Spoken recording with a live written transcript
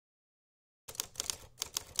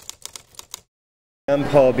I'm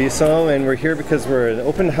Paul Bisson, and we're here because we're an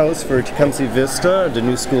open house for Tecumseh Vista, the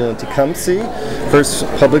new school in Tecumseh. First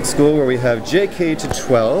public school where we have JK to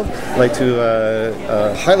 12. I'd like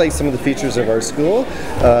to highlight some of the features of our school.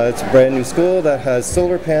 It's a brand new school that has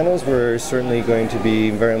solar panels. We're certainly going to be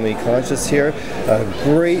environmentally conscious here. A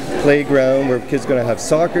great playground where kids are going to have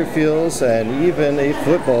soccer fields and even a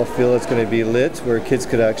football field that's going to be lit where kids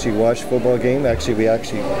could actually watch football game. Actually, we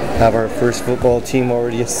have our first football team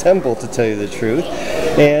already assembled, to tell you the truth.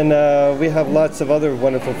 And we have lots of other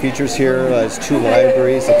wonderful features here. There's 2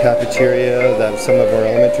 libraries, a cafeteria that some of our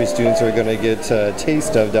elementary students are going to get a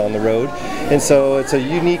taste of down the road. And so it's a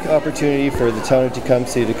unique opportunity for the town of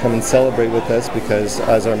Tecumseh to come and celebrate with us because,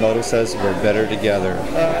 as our motto says, we're better together.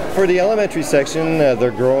 For the elementary section,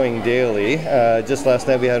 they're growing daily. Just last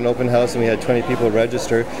night we had an open house and we had 20 people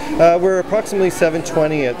register. We're approximately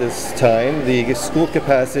 720 at this time. The school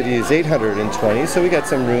capacity is 820, so we got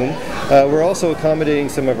some room. We're also accommodating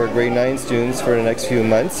some of our grade 9 students for the next few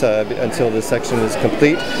months until the section is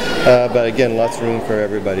complete, but again, lots of room for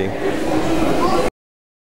everybody.